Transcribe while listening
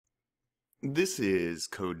This is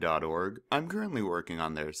Code.org. I'm currently working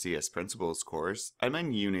on their CS Principles course. I'm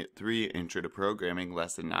in Unit 3, Intro to Programming,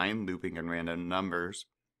 Lesson 9, Looping and Random Numbers.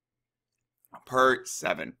 Part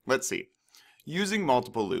 7. Let's see. Using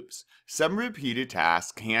multiple loops. Some repeated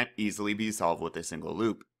tasks can't easily be solved with a single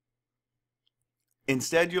loop.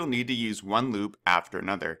 Instead, you'll need to use one loop after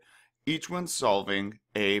another, each one solving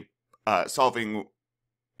a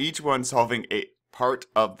part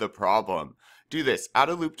of the problem. Do this. Add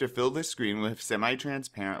a loop to fill the screen with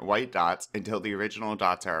semi-transparent white dots until the original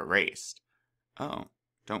dots are erased. Oh,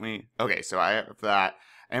 don't we? Okay, so I have that.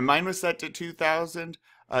 And mine was set to 2000.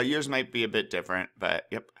 Yours might be a bit different, but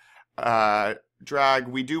yep. Drag.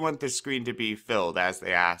 We do want the screen to be filled as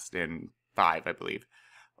they asked in 5, I believe.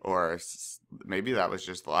 Or maybe that was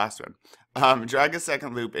just the last one. Drag a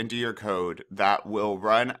second loop into your code that will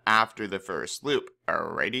run after the first loop.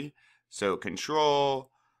 Alrighty. So control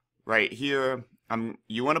right here.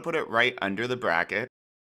 You want to put it right under the bracket.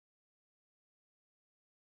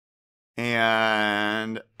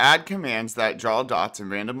 And add commands that draw dots in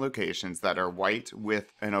random locations that are white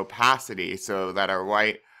with an opacity, so that are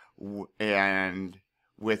white and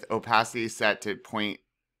with opacity set to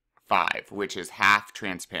 0.5, which is half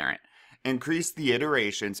transparent. Increase the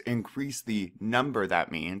iterations, increase the number,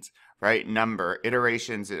 that means, right? Number.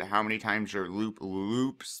 Iterations is how many times your loop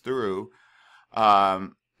loops through,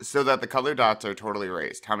 so that the color dots are totally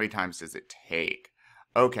erased. How many times does it take?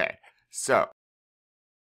 Okay, so.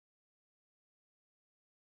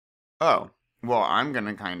 Oh, well, I'm going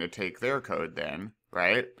to kind of take their code then,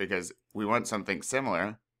 right? Because we want something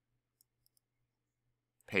similar.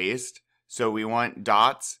 Paste. So we want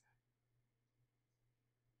dots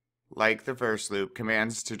like the first loop.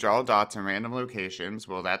 Commands to draw dots in random locations.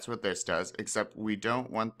 Well, that's what this does, except we don't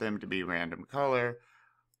want them to be random color.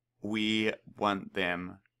 We want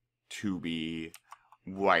them to be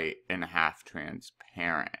white and half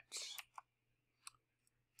transparent.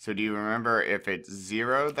 So do you remember if it's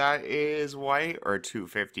 0 that is white or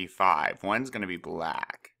 255? One's going to be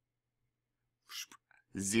black.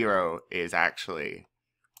 0 is actually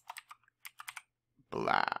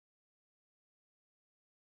black.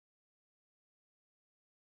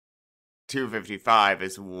 255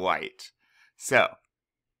 is white. So,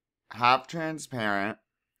 half transparent,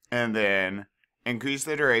 and then increase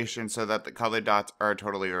the duration so that the colored dots are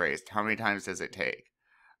totally erased. How many times does it take?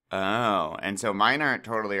 Oh, and so mine aren't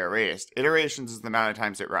totally erased. Iterations is the amount of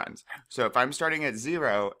times it runs. So if I'm starting at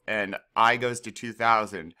 0 and I goes to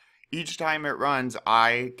 2000, each time it runs,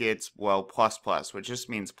 I gets, well, plus, which just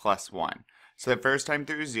means +1. So the first time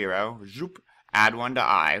through 0, zoop, add 1 to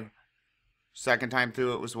I. Second time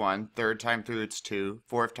through it was 1. Third time through it's 2.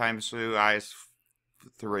 Fourth time through I is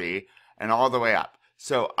 3. And all the way up.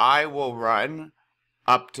 So I will run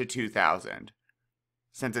up to 2000.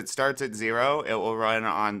 Since it starts at 0, it will run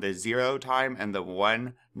on the 0 time and the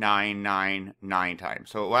 1999 time.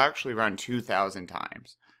 So it will actually run 2,000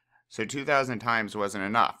 times. So 2,000 times wasn't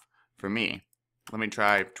enough for me. Let me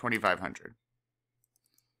try 2,500.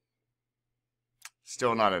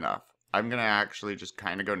 Still not enough. I'm going to actually just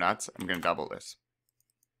kind of go nuts. I'm going to double this.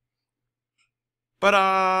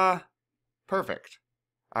 But, perfect.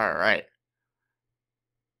 All right.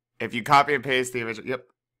 If you copy and paste the original, yep.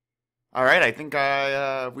 All right, I think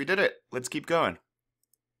we did it. Let's keep going.